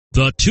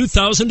The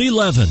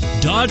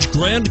 2011 Dodge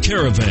Grand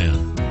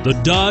Caravan. The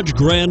Dodge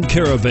Grand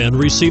Caravan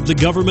received the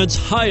government's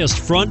highest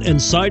front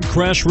and side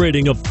crash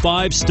rating of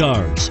 5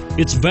 stars.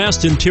 Its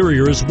vast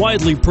interior is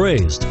widely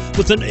praised,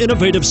 with an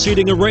innovative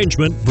seating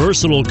arrangement,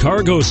 versatile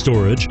cargo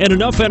storage, and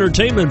enough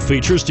entertainment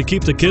features to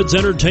keep the kids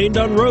entertained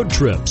on road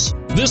trips.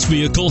 This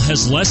vehicle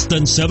has less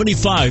than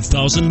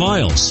 75,000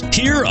 miles.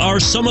 Here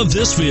are some of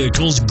this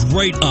vehicle's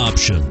great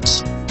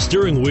options: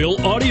 steering wheel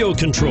audio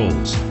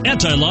controls,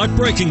 anti-lock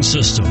braking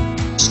system,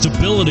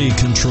 stability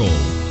control,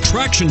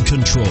 traction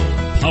control,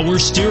 power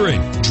steering,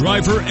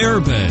 driver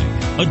airbag,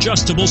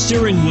 adjustable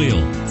steering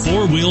wheel,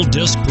 4-wheel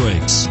disc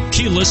brakes,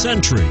 keyless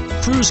entry,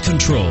 cruise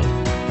control.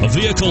 A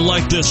vehicle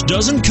like this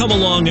doesn't come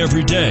along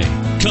every day.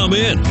 Come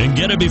in and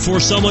get it before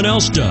someone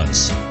else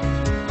does.